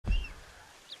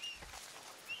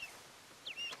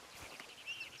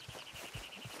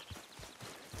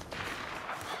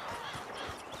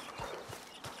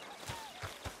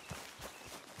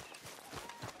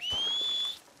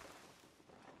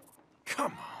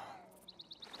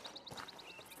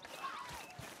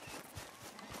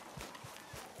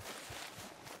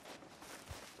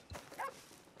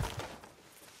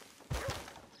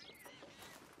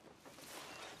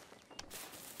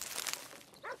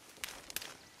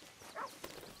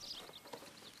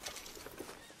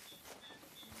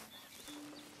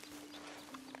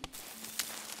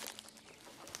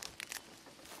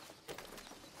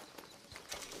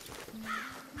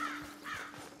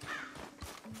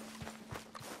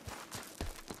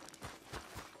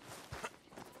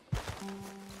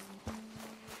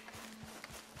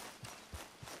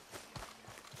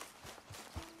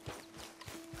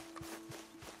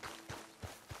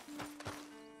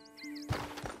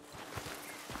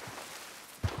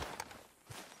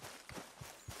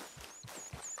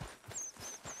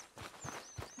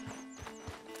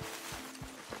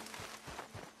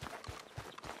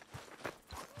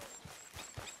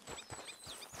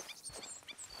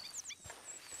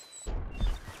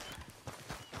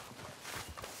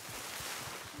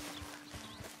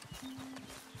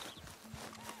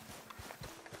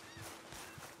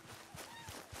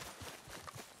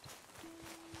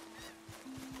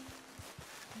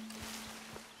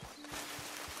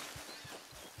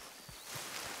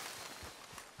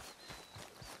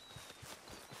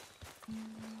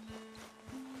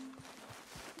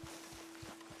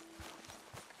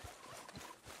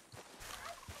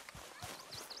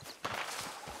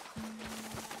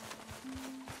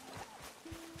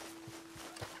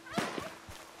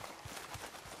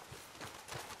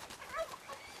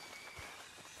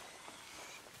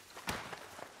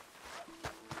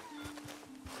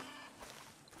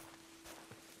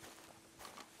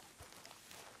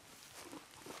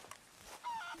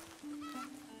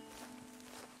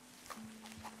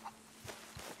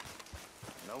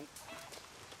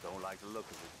like the look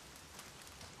of it.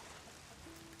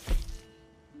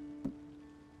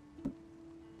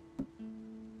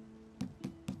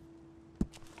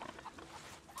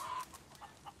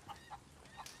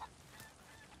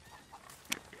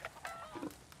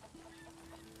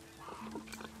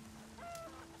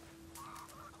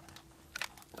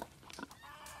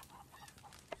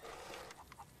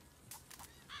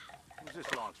 Who's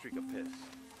this long streak of piss?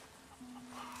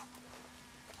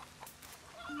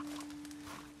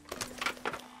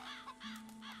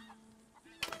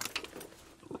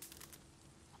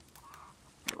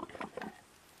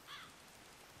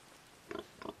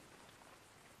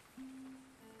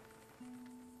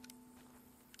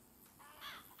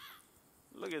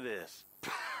 Look at this.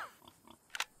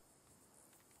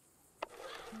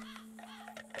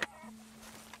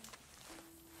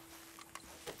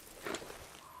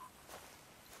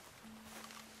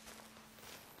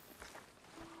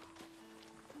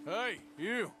 Hey,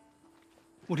 you.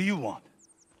 What do you want?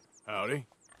 Howdy.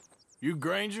 You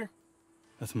Granger?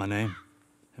 That's my name.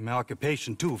 And my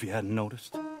occupation, too, if you hadn't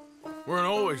noticed. Weren't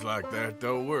always like that,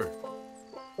 though, were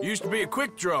you? Used to be a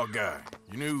quick-draw guy.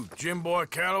 You knew Jim Boy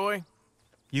Calloway?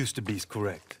 Used to be's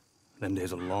correct. Them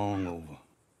days are long over.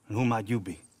 And who might you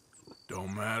be?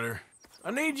 Don't matter.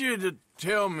 I need you to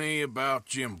tell me about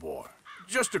Jim Boy.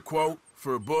 Just a quote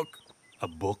for a book. A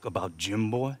book about Jim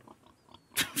Boy?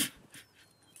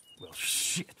 Well,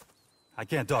 shit. I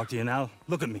can't talk to you now.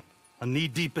 Look at me. I'm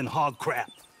knee-deep in hog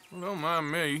crap. Well, don't mind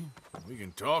me. We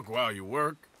can talk while you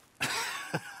work.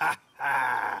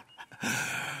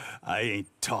 I ain't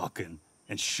talking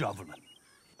and shoveling.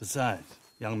 Besides,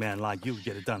 a young man like you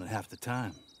get it done in half the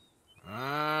time.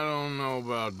 I don't know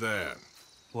about that.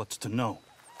 What's to know?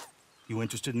 You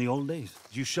interested in the old days?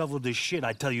 You shovel this shit,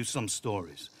 I tell you some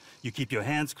stories. You keep your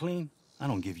hands clean, I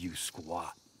don't give you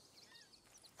squat.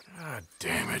 God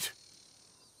damn it.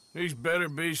 These better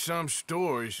be some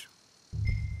stories.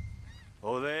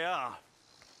 Oh, they are.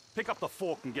 Pick up the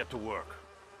fork and get to work.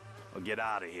 Or get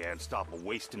out of here and stop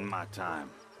wasting my time.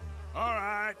 All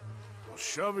right. Well,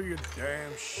 shovel your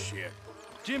damn shit.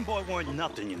 Jim Boy weren't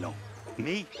nothing, you know.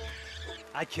 Me?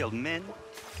 I killed men,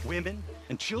 women,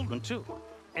 and children, too.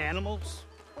 Animals.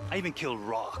 I even killed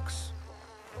rocks.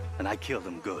 And I killed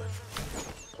them good.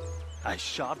 I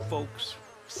shot folks,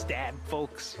 stabbed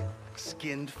folks,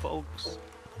 skinned folks.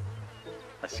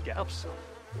 I scalped some.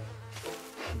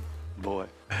 Boy,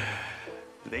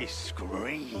 they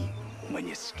scream when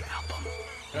you scalp them.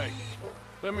 Hey,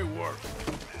 let me work.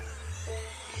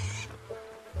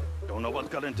 Don't know what's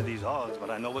got into these hogs, but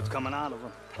I know what's coming out of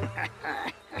them.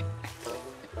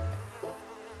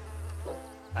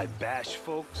 I bash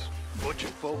folks, butcher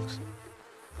folks.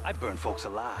 I burn folks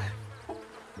alive.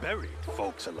 Buried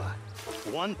folks alive.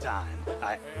 One time,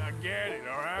 Hey, I get it,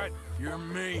 all right? You're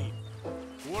mean.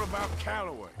 What about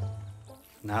Calloway?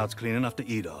 Now it's clean enough to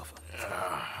eat off.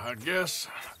 I guess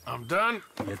I'm done.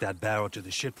 Get that barrel to the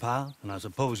shit pile, and I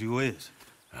suppose you is.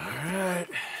 All right.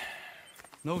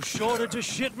 No shortage of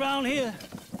shit round here.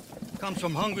 Comes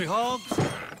from hungry hogs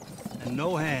and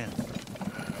no hands.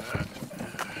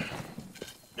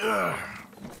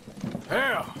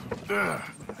 Hell,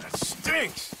 that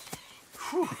stinks.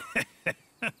 Whew.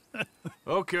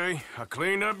 Okay, I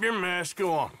cleaned up your mess.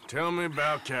 Go on, tell me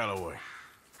about Calloway.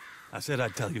 I said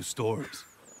I'd tell you stories.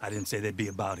 I didn't say they'd be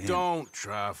about him. Don't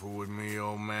trifle with me,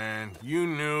 old man. You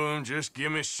knew him. Just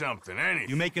give me something, anything.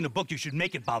 You making a book, you should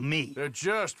make it about me. They're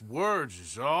just words,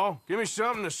 is all. Give me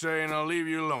something to say and I'll leave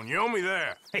you alone. You owe me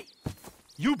that. Hey,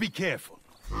 you be careful.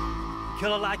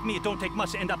 Killer like me, it don't take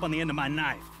much to end up on the end of my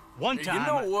knife. One Hey, time... you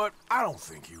know what? I don't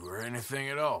think you were anything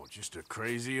at all. Just a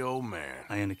crazy old man.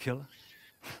 I ain't a killer?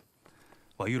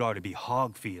 Well, you'd already be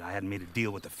hog feed. I hadn't made a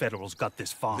deal with the Federals, got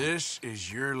this far. This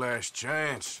is your last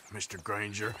chance, Mr.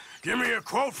 Granger. Give me a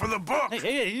quote for the book.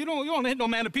 Hey, you don't hit no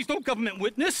man of peace, no government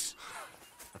witness.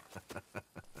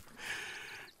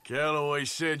 Calloway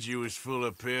said you was full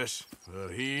of piss, but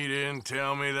he didn't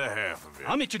tell me the half of it.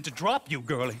 I'm itching to drop you,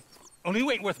 girlie. Only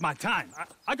you ain't worth my time.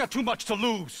 I got too much to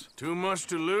lose. Too much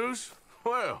to lose?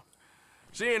 Well,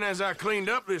 seeing as I cleaned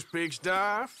up this pigsty,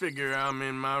 I figure I'm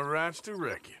in my rights to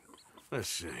wreck it. Let's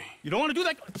see. You don't want to do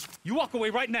that? You walk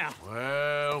away right now.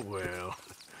 Well, well.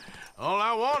 All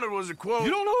I wanted was a quote.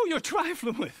 You don't know who you're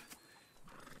trifling with.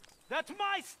 That's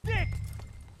my stick!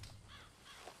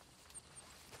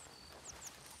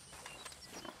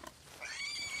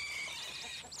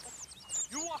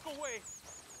 You walk away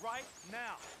right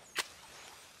now.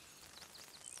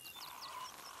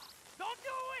 Don't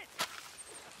do it!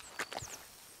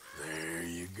 There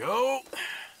you go.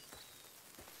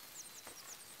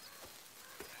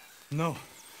 No.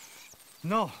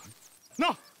 No.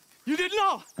 No! You didn't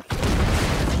know!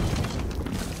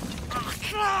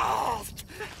 You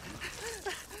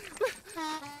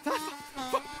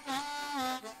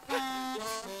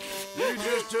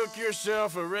just took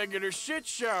yourself a regular shit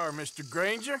shower, Mr.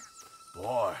 Granger.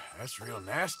 Boy, that's real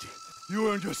nasty. You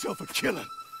earned yourself a killing.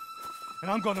 And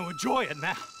I'm gonna enjoy it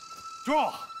now. Draw.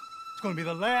 It's gonna be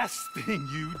the last thing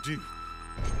you do.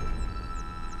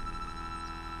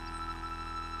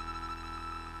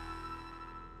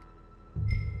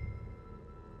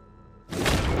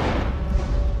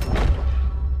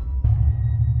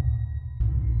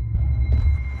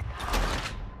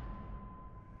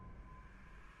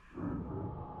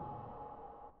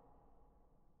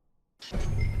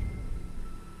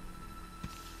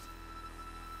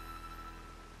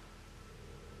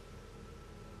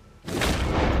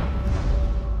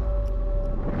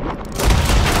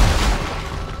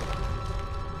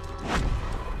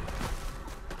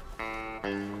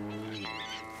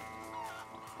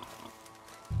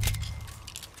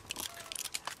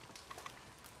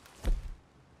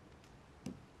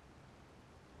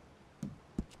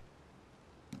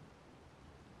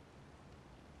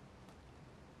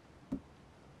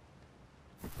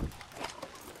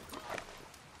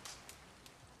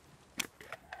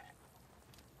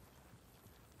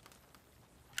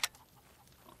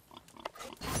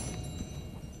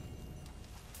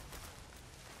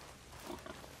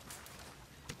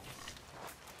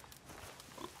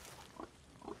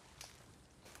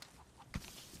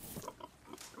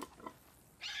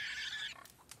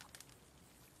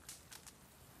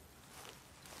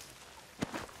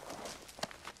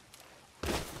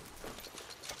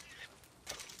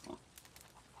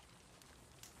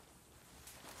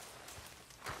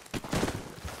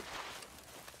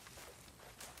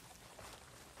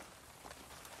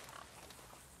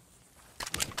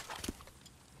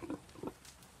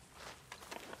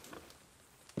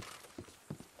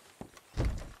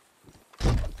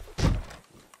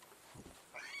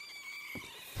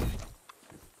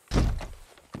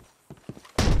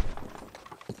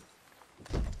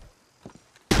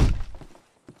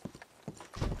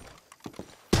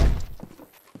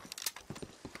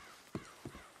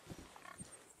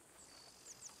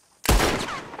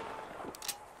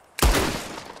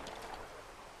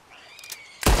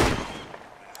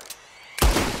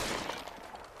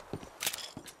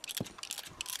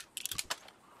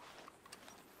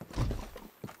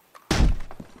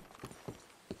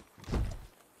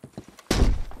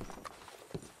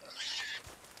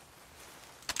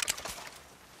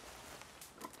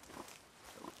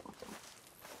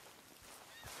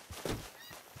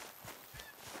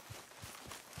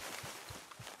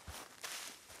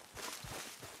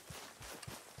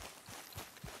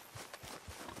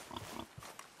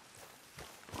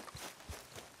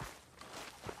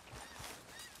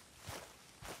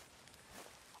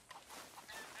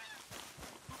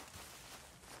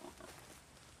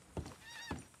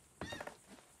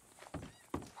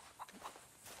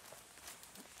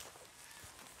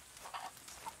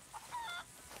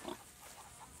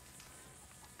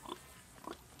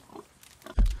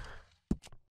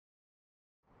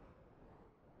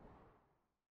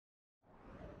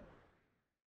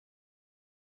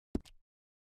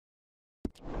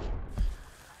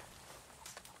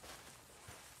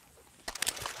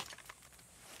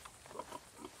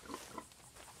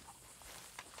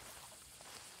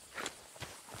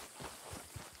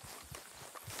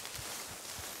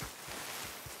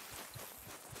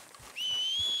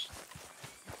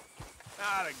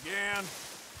 Not again.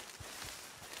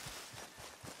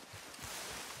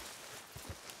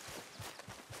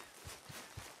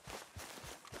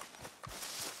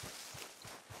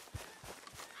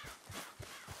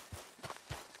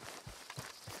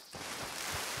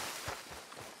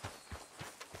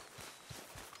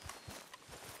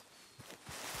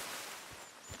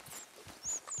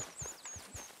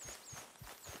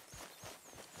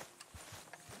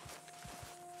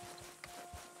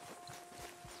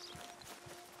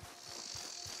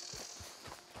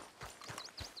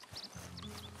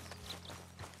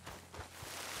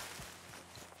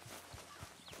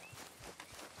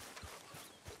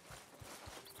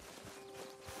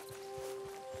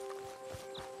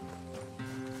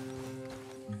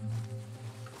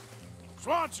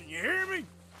 Swanson, you hear me?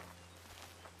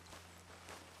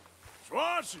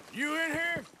 Swanson, you in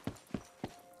here?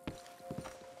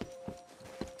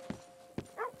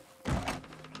 Come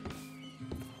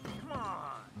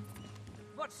on.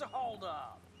 What's the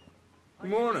holdup?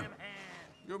 Good morning.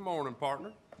 Good morning,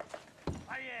 partner. Not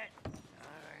yet. All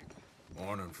right.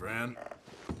 Morning, friend.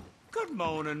 Good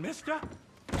morning, mister.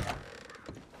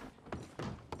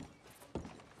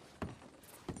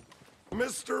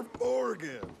 Mr.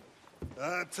 Morgan,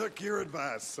 I took your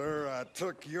advice, sir. I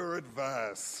took your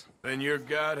advice. Then your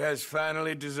god has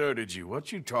finally deserted you.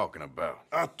 What you talking about?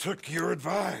 I took your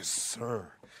advice, sir.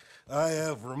 I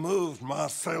have removed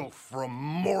myself from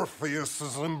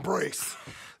Morpheus's embrace.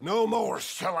 No more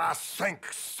shall I sink,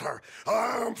 sir.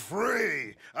 I am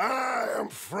free. I am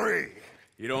free.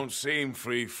 You don't seem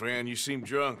free, friend. You seem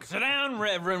drunk. Sit down,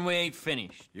 Reverend. We ain't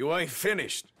finished. You ain't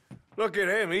finished. Look at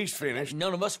him. He's finished.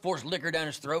 None of us forced liquor down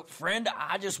his throat. Friend,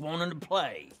 I just want him to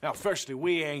play. Now, firstly,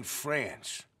 we ain't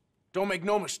friends. Don't make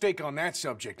no mistake on that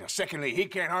subject. Now, secondly, he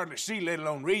can't hardly see, let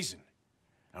alone reason.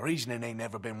 Now, reasoning ain't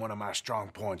never been one of my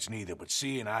strong points neither, but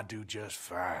seeing I do just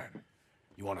fine.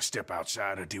 You want to step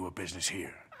outside or deal with business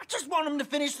here? I just want him to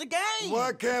finish the game.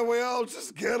 Why can't we all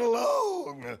just get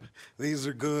along? These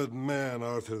are good men,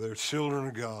 Arthur. They're children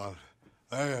of God.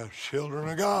 They're children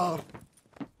of God.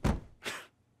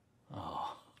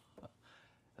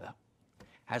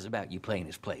 How's about you playing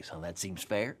his place, huh? That seems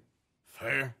fair?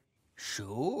 Fair?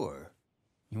 Sure.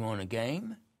 You want a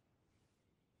game?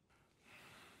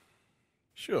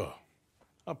 Sure.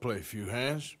 I'll play a few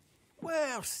hands.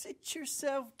 Well, sit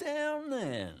yourself down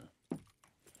then.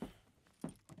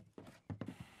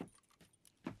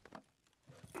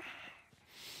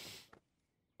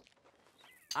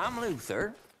 I'm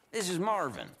Luther. This is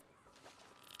Marvin.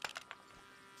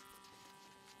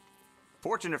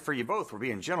 Fortunate for you both, we're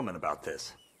being gentlemen about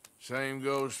this. Same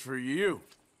goes for you.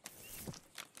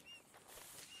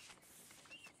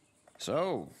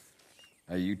 So,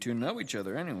 how you two know each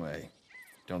other anyway?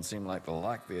 Don't seem like the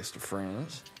likeliest of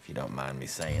friends, if you don't mind me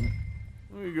saying.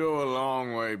 We go a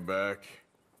long way back.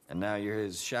 And now you're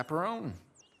his chaperone?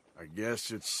 I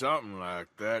guess it's something like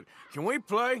that. Can we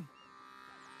play?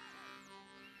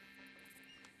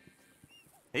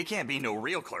 He can't be no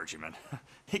real clergyman.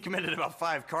 He committed about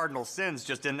 5 cardinal sins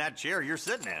just in that chair you're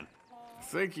sitting in. I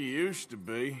think he used to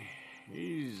be.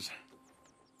 He's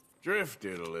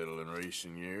drifted a little in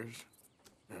recent years.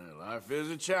 Life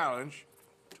is a challenge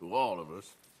to all of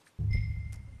us.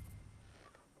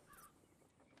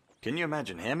 Can you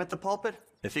imagine him at the pulpit?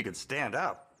 If he could stand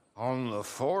up. On the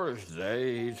 4th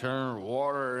day, he turned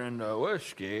water into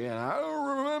whiskey, and I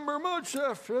don't remember much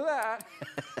after that.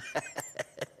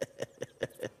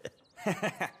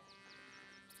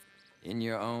 In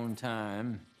your own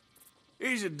time.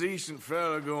 He's a decent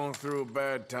fella going through a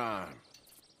bad time.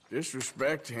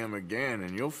 Disrespect him again,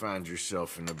 and you'll find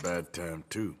yourself in a bad time,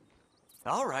 too.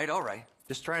 All right, all right.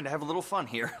 Just trying to have a little fun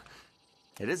here.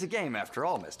 It is a game after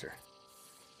all, mister.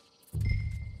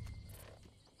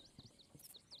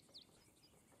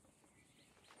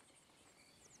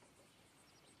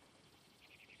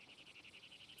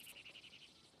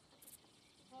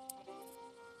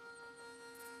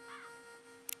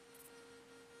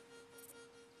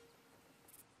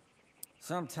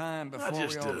 Sometime before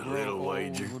Just we all a grow little old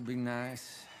wager. would be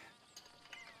nice.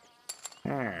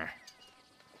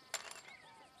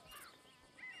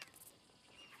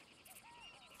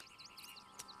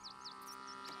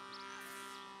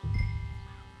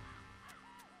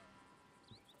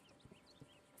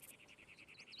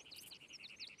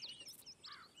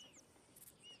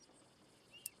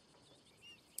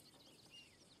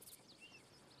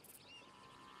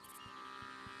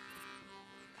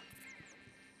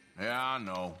 Yeah, I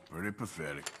know. Pretty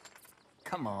pathetic.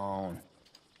 Come on.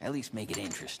 At least make it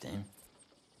interesting.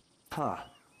 Huh.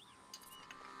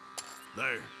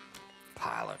 There.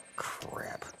 Pile of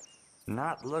crap.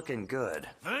 Not looking good.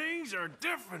 Things are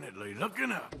definitely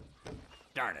looking up.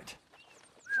 Darn it.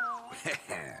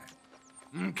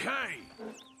 Okay.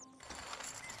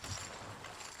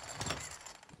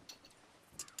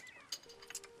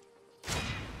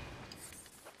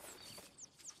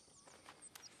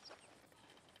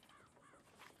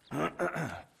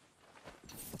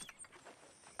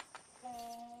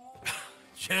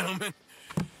 Gentlemen,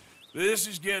 this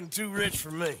is getting too rich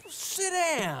for me. Sit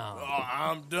down. Oh,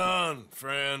 I'm done,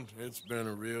 friend. It's been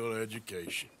a real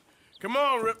education. Come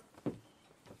on, Rip.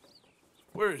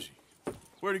 Where is he?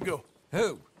 Where'd he go?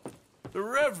 Who? The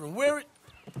Reverend, where it...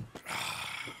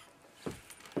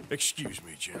 Excuse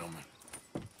me, gentlemen.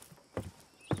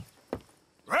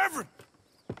 Reverend!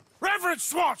 Reverend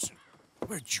Swanson!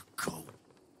 Where'd you go?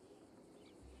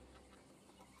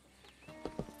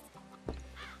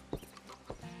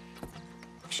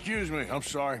 Excuse me, I'm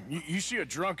sorry. You see a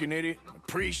drunken idiot, a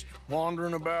priest,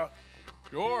 wandering about?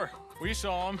 Sure, we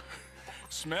saw him,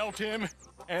 smelt him,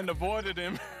 and avoided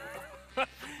him.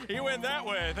 He went that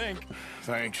way, I think.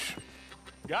 Thanks.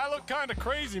 Guy looked kind of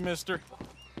crazy, mister.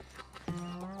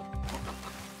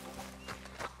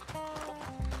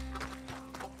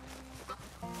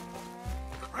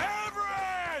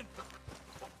 Reverend!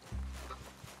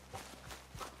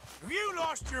 Have you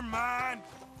lost your mind?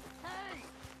 Hey!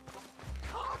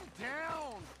 Calm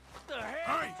down! What the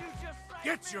hell Hey! did you just say?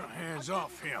 Get your hands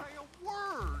off him. Say a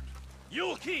word!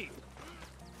 You'll keep.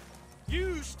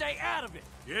 You stay out of it.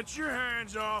 Get your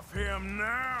hands off him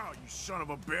now, you son of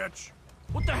a bitch.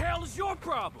 What the hell is your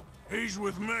problem? He's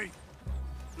with me.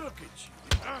 Look at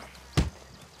you.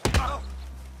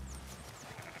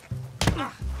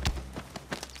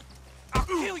 I'll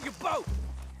kill you both!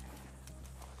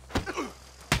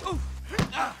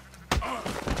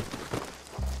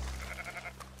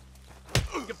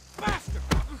 You bastard!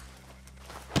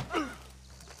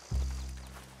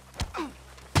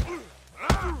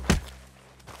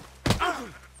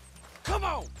 Come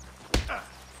on!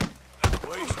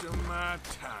 Wasting my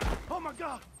time. Oh my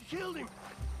God! You killed him!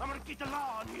 I'm gonna get the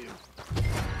law on you!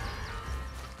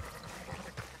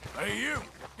 Hey, you!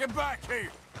 Get back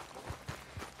here!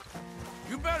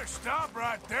 You better stop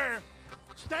right there.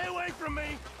 Stay away from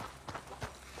me!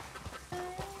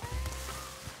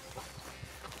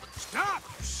 Stop,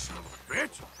 you son of a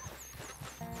bitch!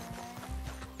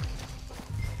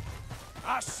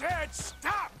 I said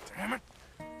stop, damn it!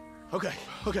 Okay,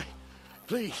 okay.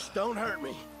 Please, don't hurt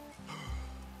me.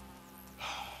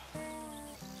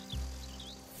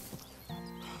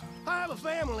 I have a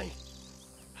family.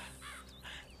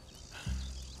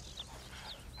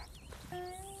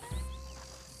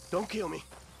 Don't kill me.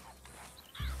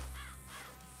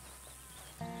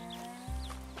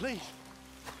 Please.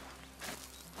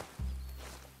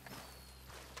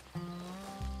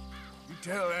 You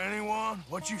tell anyone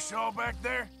what you saw back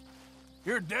there,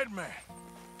 you're a dead man.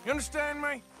 You understand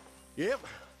me? Yep.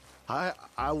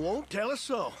 I won't tell a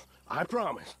soul. I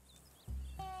promise.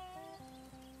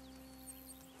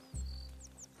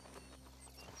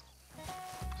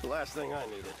 It's the last thing I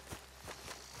needed.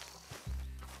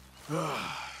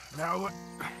 Now,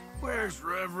 where's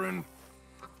Reverend?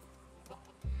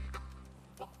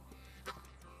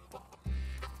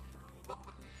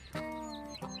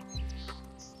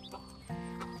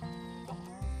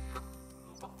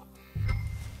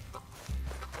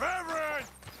 Reverend!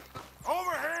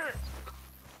 Over here!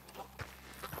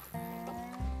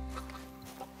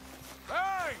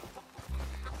 Hey!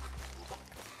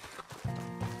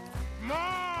 Come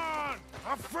on!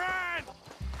 A friend!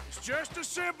 It's just a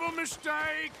simple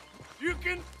mistake. You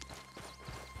can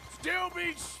still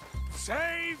be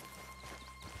saved.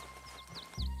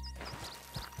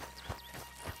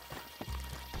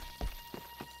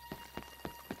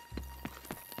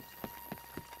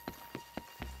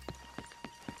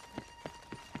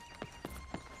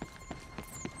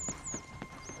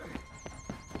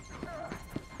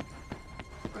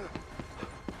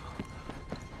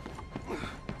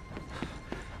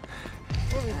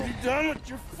 What have you done with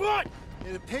your foot?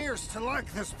 It appears to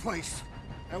like this place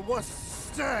and wants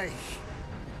to stay.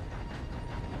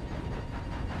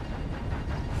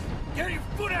 Get your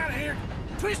foot out of here!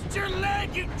 Twist your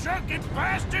leg, you drunken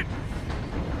bastard!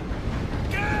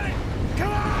 Get it!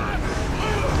 Come on!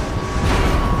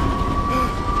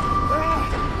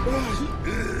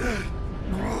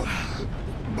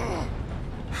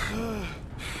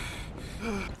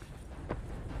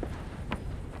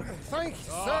 Thank you,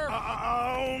 sir.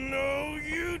 Oh, no,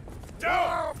 you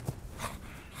don't!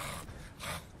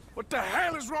 What the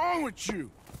hell is wrong with you?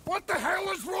 What the hell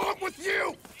is wrong with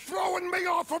you? Throwing me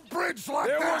off a bridge like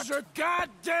There that? was a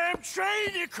goddamn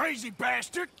train, you crazy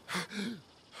bastard!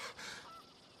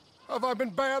 Have I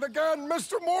been bad again,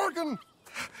 Mr. Morgan?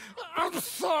 I'm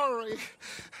sorry.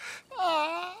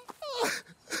 I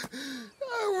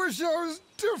wish I was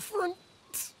different.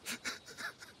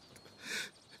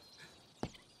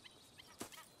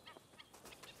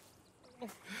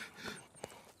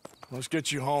 Let's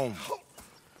get you home.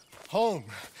 Home?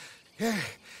 Yeah,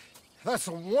 that's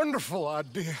a wonderful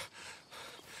idea.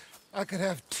 I could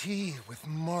have tea with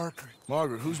Margaret.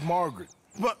 Margaret? Who's Margaret?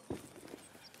 What?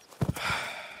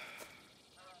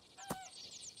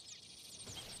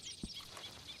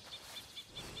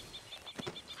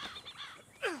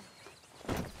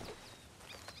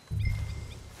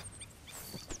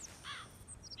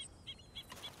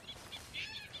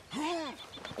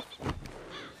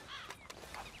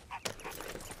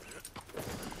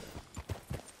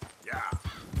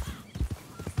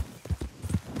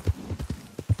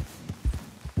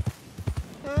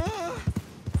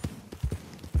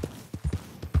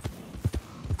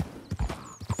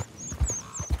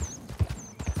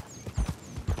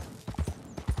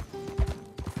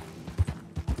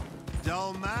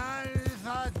 Don't mind if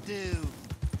I do.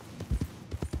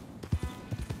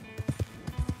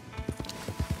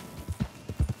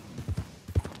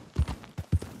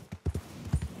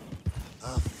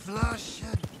 A flush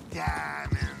of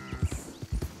diamonds.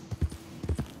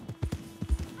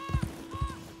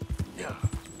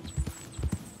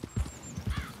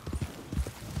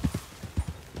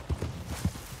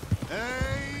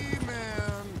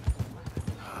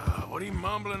 he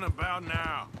mumbling about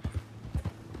now?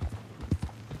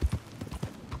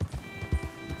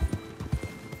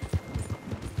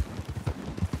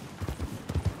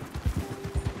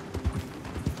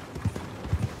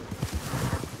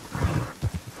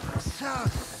 So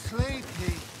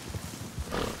sleepy.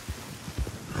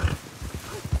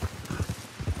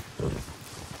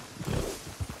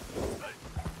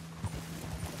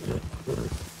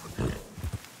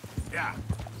 Yeah.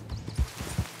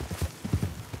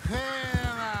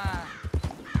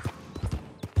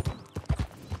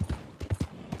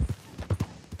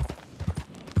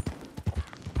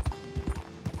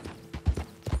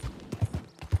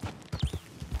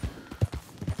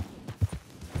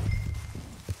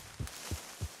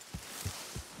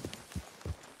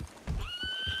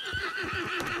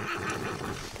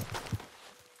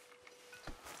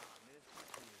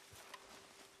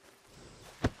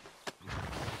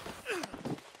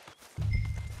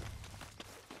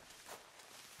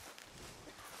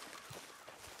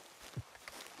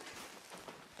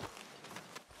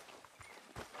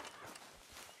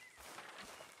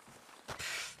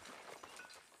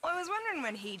 I was wondering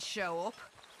when he'd show up.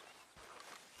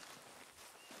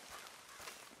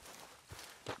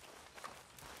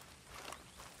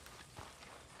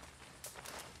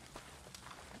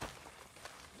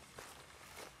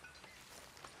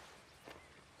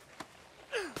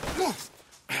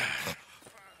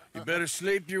 You better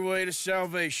sleep your way to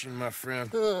salvation, my friend.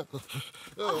 Oh,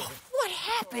 what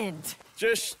happened?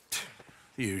 Just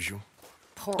the usual.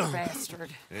 Poor bastard.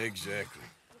 Exactly.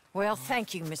 Well,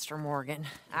 thank you, Mr. Morgan.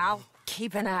 I'll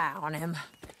keep an eye on him.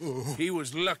 He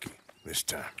was lucky this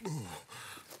time.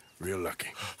 Real lucky.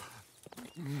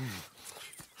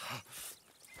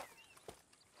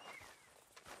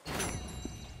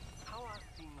 How are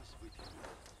things with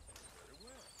you?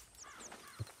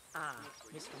 Ah,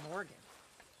 Mr. Morgan.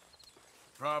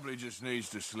 Probably just needs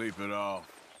to sleep it off.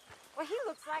 Well, he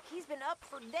looks like he's been up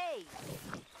for days.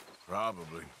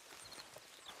 Probably.